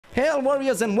Hail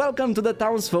warriors and welcome to the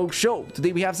Townsfolk Show.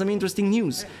 Today we have some interesting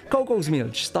news. Koko's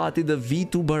Milch started the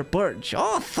VTuber purge.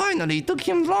 Oh, finally, it took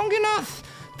him long enough.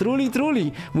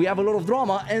 Truly, we have a lot of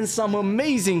drama and some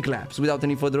amazing claps. Without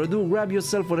any further ado, grab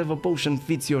yourself whatever potion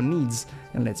fits your needs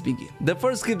and let's begin. The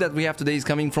first clip that we have today is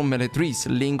coming from Meletriss.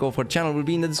 Link of her channel will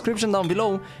be in the description down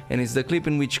below, and it's the clip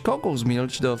in which Koko's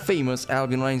Milch, the famous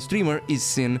Albion Online streamer, is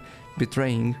seen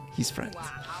betraying his friend.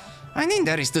 I mean,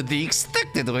 there is to be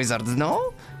expected, wizards,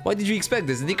 no? Why did you expect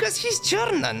this? Because he's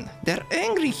German. They're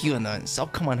angry humans. Oh,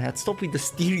 come on, Hat, stop with the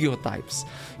stereotypes.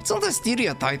 It's not a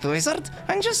stereotype, wizard.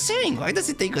 I'm just saying, why does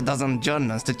it take a dozen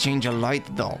Germans to change a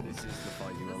light bulb?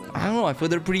 I don't know, I've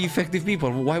heard they're pretty effective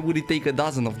people. Why would it take a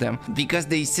dozen of them? Because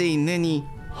they say many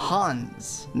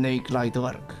hands make light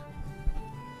work.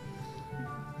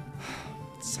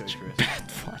 It's such bad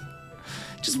fun.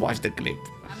 Just watch the clip.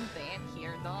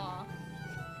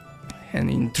 And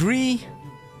in 3,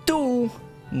 2,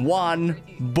 1,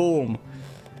 boom.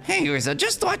 Hey, wizard,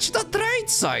 just watch the right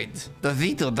side. The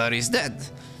VTuber is dead.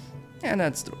 Yeah,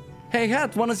 that's true. Hey,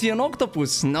 Hat, wanna see an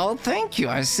octopus? No, thank you.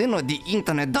 I've seen what the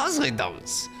internet does with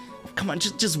those. Come on,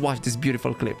 just watch this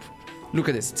beautiful clip. Look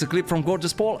at this. It's a clip from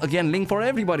GorgeousPaul. Again, link for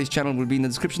everybody's channel will be in the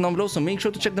description down below, so make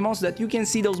sure to check them out so that you can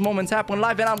see those moments happen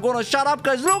live. And I'm gonna shut up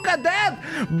because look at that!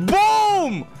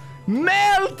 Boom!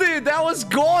 Melted! That was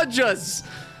gorgeous!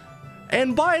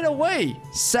 And by the way,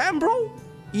 Sambro?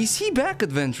 Is he back,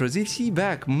 adventurers? Is he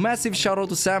back? Massive shout out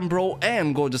to Sambro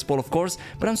and GorgeousPaul, of course.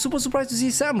 But I'm super surprised to see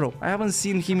Sambro. I haven't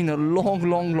seen him in a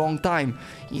long time.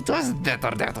 It was better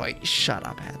that way. Shut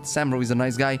up, Hat. Sambro is a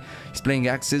nice guy. He's playing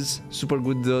Axes. Super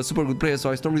good player,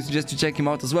 so I strongly suggest you check him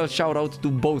out as well. Shout out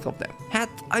to both of them. Hat,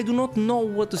 I do not know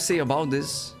what to say about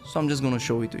this, so I'm just gonna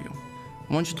show it to you.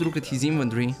 I want you to look at his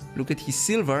inventory, look at his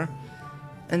silver,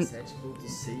 and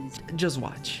just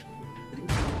watch.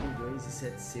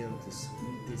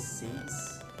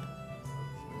 726,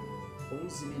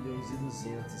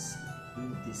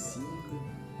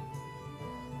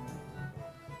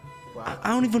 11.225. I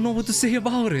don't even know what to say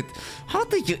about it. How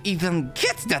did you even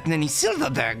get that many silver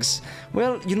bags?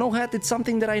 Well, you know, Hat, it's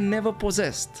something that I never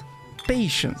possessed.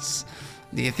 Patience.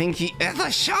 Do you think he ever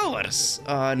showers?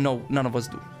 No, none of us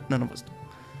do. None of us do.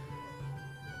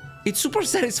 It's super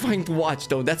satisfying to watch,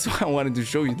 though. That's why I wanted to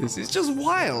show you this. It's just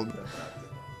wild.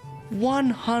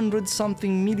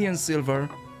 100-something million silver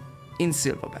in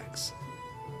silver bags.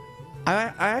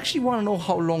 I actually want to know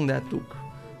how long that took.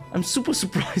 I'm super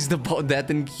surprised about that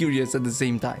and curious at the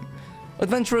same time.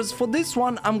 Adventurers, for this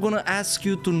one, I'm gonna ask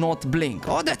you to not blink.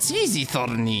 Oh, that's easy,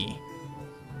 Thorny.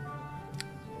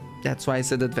 That's why I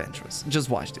said adventurers. Just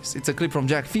watch this. It's a clip from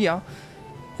JackFyah,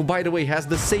 who, by the way, has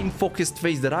the same focused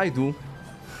face that I do.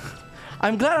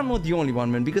 I'm glad I'm not the only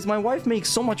one, man, because my wife makes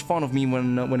so much fun of me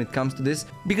when it comes to this.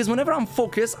 Because whenever I'm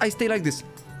focused, I stay like this.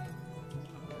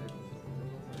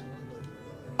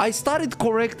 I started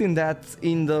correcting that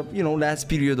in the, last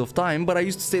period of time, but I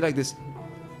used to stay like this.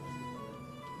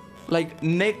 Like,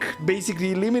 neck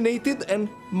basically eliminated and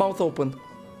mouth open.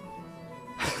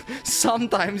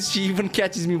 Sometimes she even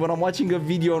catches me when I'm watching a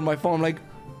video on my phone, like...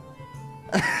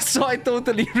 So I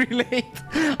totally relate.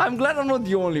 I'm glad I'm not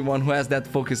the only one who has that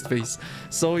focused face.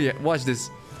 So yeah, watch this.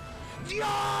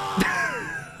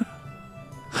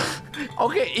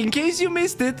 Okay, in case you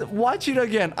missed it, watch it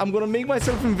again. I'm gonna make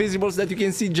myself invisible so that you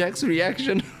can see Jack's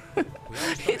reaction.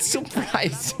 It's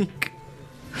surprising.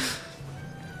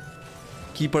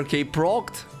 Keeper K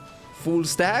procced. Full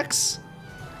stacks.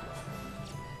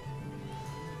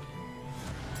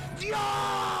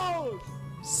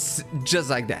 Just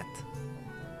like that.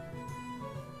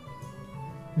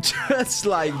 Just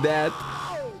like that.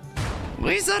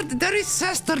 Wizard, there is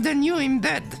faster than you in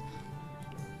bed.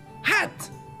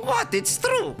 Hat, what? It's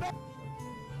true.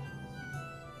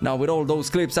 Now, with all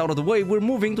those clips out of the way, we're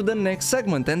moving to the next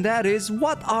segment, and that is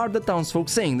What Are the Townsfolk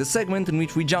Saying? The segment in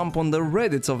which we jump on the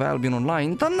Reddits of Albion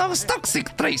Online, the most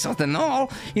toxic trace of them all,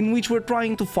 in which we're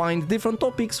trying to find different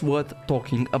topics worth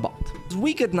talking about. This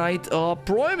week at night, a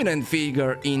prominent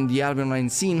figure in the Albion Online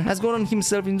scene has gotten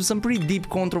himself into some pretty deep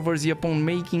controversy upon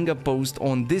making a post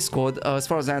on Discord. As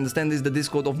far as I understand, this is the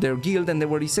Discord of their guild, and they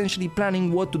were essentially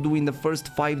planning what to do in the first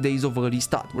 5 days of early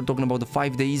start. We're talking about the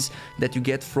 5 days that you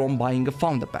get from buying a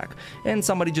founder pack. And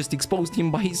somebody just exposed him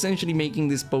by essentially making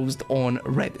this post on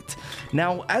Reddit.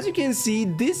 Now, as you can see,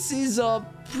 this is a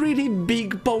pretty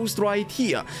big post right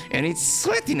here, and its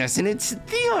sweatiness and its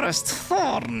dearest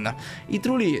thorn. It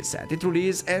truly is sad, it truly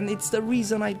is, and it's the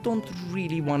reason I don't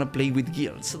really want to play with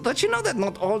guilds. But you know that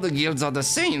not all the guilds are the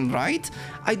same, right?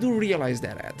 I do realize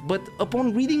that, Ed, but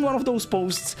upon reading one of those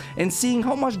posts and seeing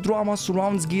how much drama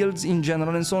surrounds guilds in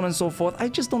general and so on and so forth, I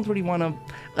just don't really want to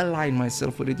align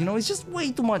myself with it, you know? It's just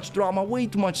way too much drama, way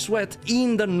too much sweat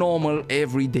in the normal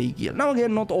everyday guild. Now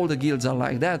again, not all the guilds are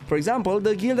like that. For example,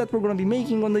 the guild that we're going to be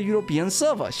making on the European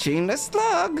server, shameless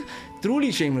plug.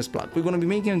 Truly shameless plug. We're going to be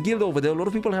making a guild over there. A lot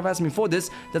of people have asked me for this.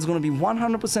 That's going to be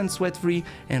 100% sweat free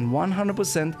and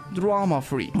 100% drama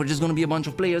free. We're just going to be a bunch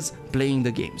of players playing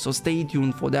the game. So stay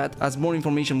tuned for that, as more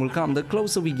information will come the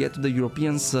closer we get to the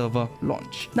European server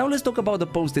launch. Now let's talk about the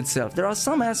post itself. There are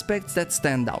some aspects that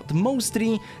stand out.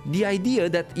 Mostly the idea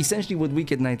that essentially what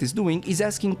Wicked Knight is doing is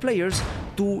asking players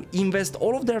to invest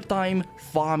all of their time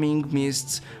farming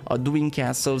mists, doing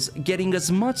castles, getting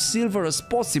as much silver as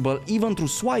possible, even through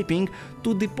swiping,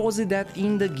 to deposit that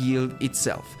in the guild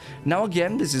itself. Now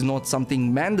again, this is not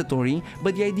something mandatory,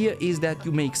 but the idea is that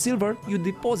you make silver, you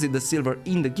deposit the silver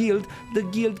in the guild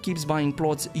keeps buying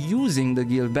plots using the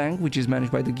guild bank, which is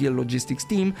managed by the guild logistics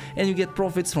team, and you get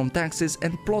profits from taxes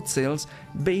and plot sales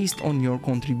based on your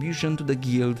contribution to the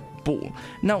guild pool.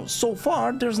 Now, so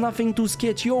far, there's nothing too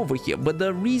sketchy over here, but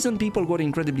the reason people got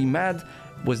incredibly mad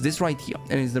was this right here,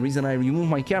 and it's the reason I removed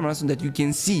my camera so that you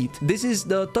can see it. This is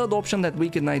the third option that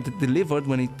Wicked Knight delivered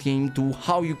when it came to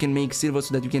how you can make silver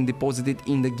so that you can deposit it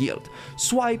in the guild.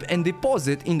 Swipe and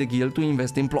deposit in the guild to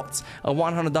invest in plots. A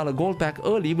 $100 gold pack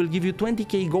early will give you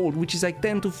 20k gold, which is like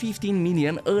 10 to 15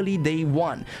 million early day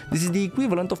one. This is the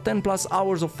equivalent of 10 plus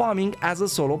hours of farming as a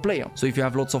solo player. So if you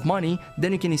have lots of money,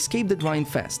 then you can escape the grind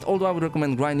fast. Although I would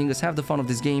recommend grinding, as half the fun of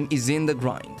this game is in the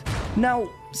grind. Now,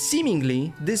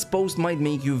 seemingly, this post might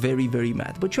make you very, very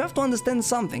mad, but you have to understand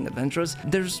something, adventurers.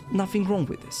 There's nothing wrong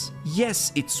with this.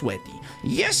 Yes, it's sweaty.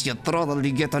 Yes, you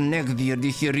totally get a neckbeard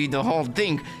if you read the whole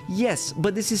thing. Yes,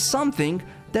 but this is something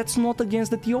that's not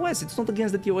against the TOS. It's not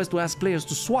against the TOS to ask players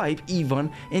to swipe even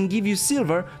and give you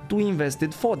silver to invest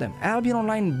it for them. Albion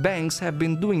Online banks have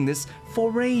been doing this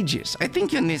for ages. I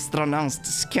think you mispronounced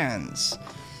scans.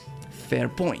 Fair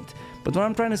point. But what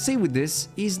I'm trying to say with this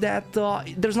is that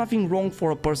there's nothing wrong for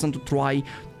a person to try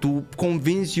to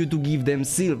convince you to give them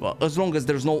silver, as long as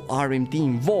there's no RMT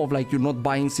involved, like you're not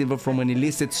buying silver from an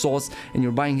illicit source and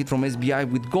you're buying it from SBI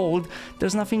with gold.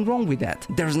 There's nothing wrong with that.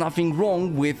 There's nothing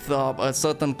wrong with a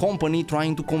certain company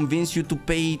trying to convince you to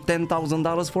pay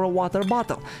 $10,000 for a water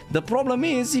bottle. The problem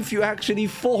is if you actually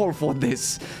fall for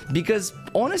this, because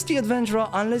honestly, adventurer,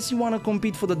 unless you want to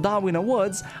compete for the Darwin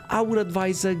Awards, I would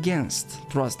advise against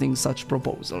trusting such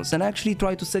proposals and actually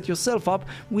try to set yourself up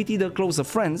with either closer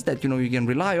friends that you know you can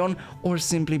rely on, or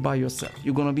simply by yourself.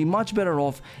 You're gonna be much better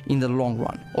off in the long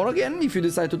run. Or again, if you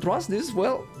decide to trust this,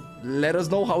 well, let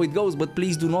us know how it goes, but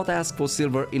please do not ask for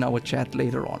silver in our chat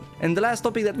later on. And the last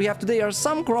topic that we have today are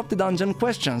some corrupted dungeon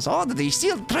questions. Oh, they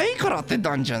still try corrupted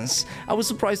dungeons. I was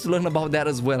surprised to learn about that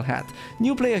as well, Hat.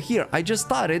 New player here, I just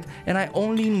started and I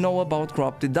only know about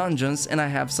corrupted dungeons and I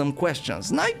have some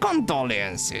questions. My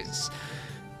condolences.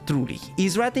 Truly,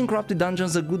 is ratting corrupted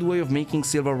dungeons a good way of making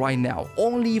silver right now?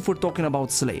 Only if we're talking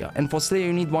about Slayer, and for Slayer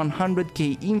you need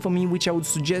 100k infamy, which I would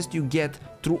suggest you get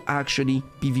through actually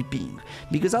PvPing,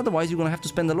 because otherwise you're gonna have to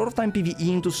spend a lot of time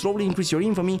PvEing to slowly increase your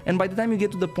infamy, and by the time you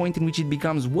get to the point in which it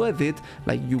becomes worth it,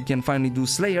 like you can finally do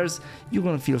Slayers, you're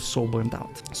gonna feel so burnt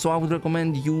out. So I would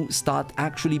recommend you start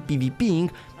actually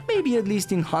PvPing, maybe at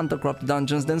least in Hunter corrupted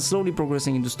dungeons, then slowly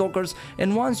progressing into Stalkers,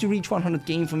 and once you reach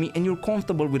 100k infamy and you're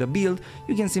comfortable with a build,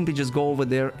 you can simply just go over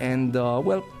there and,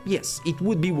 well, yes, it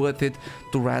would be worth it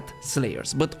to rat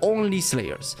Slayers, but only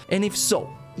Slayers. And if so,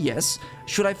 yes,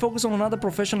 should I focus on another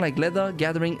profession like leather,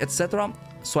 gathering, etc.,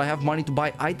 so I have money to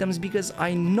buy items because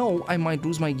I know I might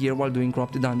lose my gear while doing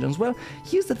corrupted dungeons? Well,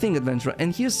 here's the thing, adventurer,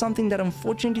 and here's something that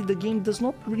unfortunately the game does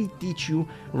not really teach you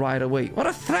right away. What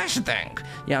a flashbang!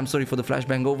 Yeah, I'm sorry for the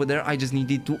flashbang over there, I just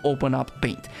needed to open up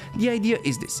paint. The idea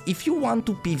is this: if you want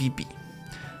to PvP,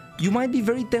 you might be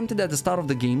very tempted at the start of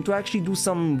the game to actually do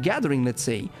some gathering, let's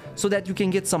say, so that you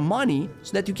can get some money,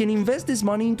 so that you can invest this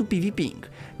money into PvPing.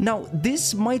 Now,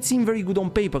 this might seem very good on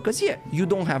paper, because yeah, you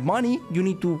don't have money, you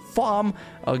need to farm,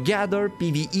 gather,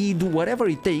 PvE, do whatever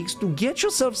it takes to get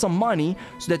yourself some money,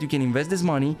 so that you can invest this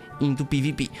money into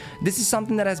PvP. This is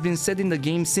something that has been said in the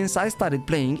game since I started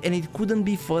playing, and it couldn't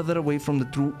be further away from the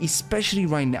truth, especially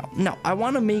right now. Now, I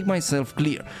want to make myself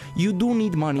clear, you do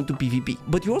need money to PvP,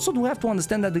 but you also do have to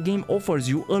understand that the game offers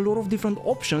you a lot of different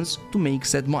options to make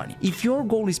said money. If your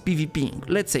goal is PvPing,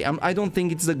 let's say, I don't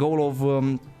think it's the goal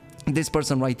of this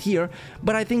person right here,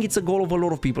 but I think it's a goal of a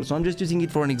lot of people, so I'm just using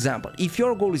it for an example. If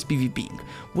your goal is PvPing,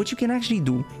 what you can actually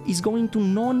do is go into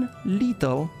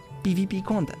non-lethal PvP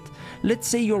content. Let's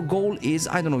say your goal is,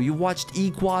 I don't know, you watched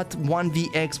Equat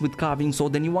 1vx with carving, so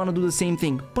then you want to do the same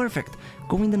thing. Perfect.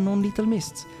 Go in the non-lethal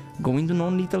mists. Go into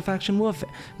non-lethal faction warfare.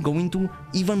 Go into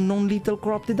even non-lethal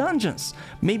corrupted dungeons.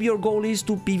 Maybe your goal is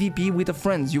to PvP with a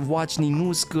friend. You've watched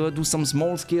Ninusk do some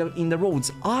small scale in the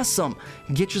roads. Awesome.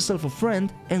 Get yourself a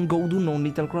friend and go do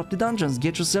non-lethal corrupted dungeons.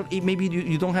 Get yourself, maybe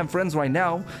you don't have friends right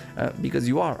now, because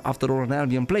you are, after all, an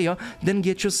Albion player, then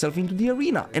get yourself into the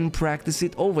arena and practice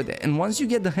it over there. And once you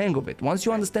get the hang of it, once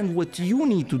you understand what you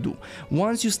need to do,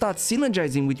 once you start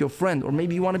synergizing with your friend, or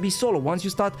maybe you want to be solo, once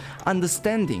you start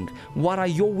understanding what are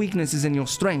your weaknesses and your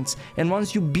strengths, and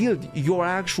once you build your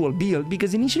actual build,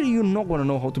 because initially you're not going to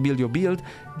know how to build your build,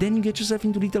 then you get yourself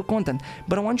into lethal content.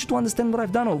 But I want you to understand what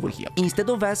I've done over here. Instead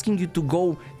of asking you to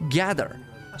go gather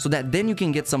so that then you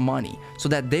can get some money, so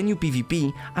that then you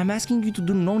PvP, I'm asking you to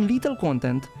do non-lethal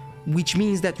content, which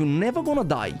means that you're never gonna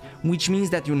die, which means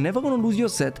that you're never gonna lose your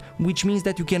set, which means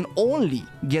that you can only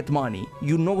get money,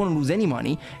 you're not gonna lose any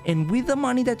money, and with the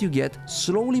money that you get,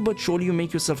 slowly but surely you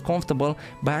make yourself comfortable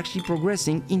by actually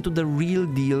progressing into the real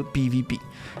deal PvP.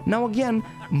 Now again,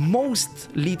 most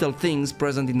lethal things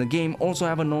present in the game also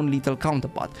have a non-lethal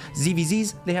counterpart.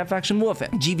 ZVZs, they have faction warfare.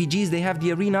 GVGs, they have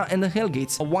the arena and the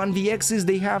hellgates. 1vxs,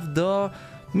 they have the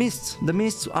mists. The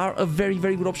mists are a very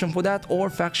good option for that, or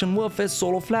faction warfare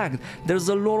solo flagged. There's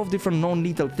a lot of different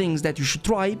non-lethal things that you should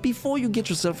try before you get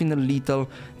yourself in the lethal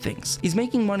things. Is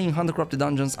making money in 100 corrupted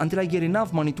dungeons until I get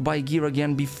enough money to buy gear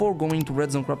again before going to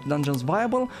red zone corrupted dungeons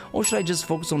viable, or should I just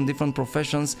focus on different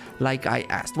professions like I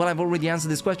asked? Well, I've already answered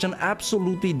this question.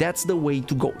 Absolutely, that's the way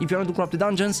to go. If you're into corrupted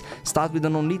dungeons, start with the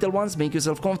non-lethal ones, make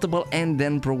yourself comfortable, and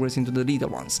then progress into the lethal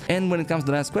ones. And when it comes to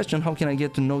the last question, how can I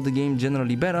get to know the game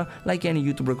generally better? Like any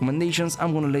YouTube recommendations,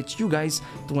 I'm gonna let you guys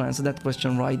to answer that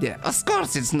question right there. Of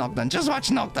course it's Nocturne, just watch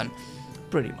Nocturne.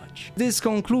 Pretty much. This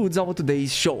concludes our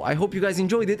today's show. I hope you guys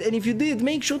enjoyed it, and if you did,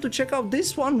 make sure to check out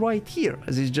this one right here,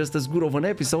 as it's just as good of an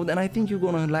episode, and I think you're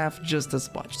gonna laugh just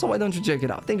as much. So why don't you check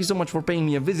it out? Thank you so much for paying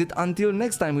me a visit. Until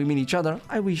next time we meet each other,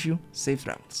 I wish you safe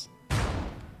travels.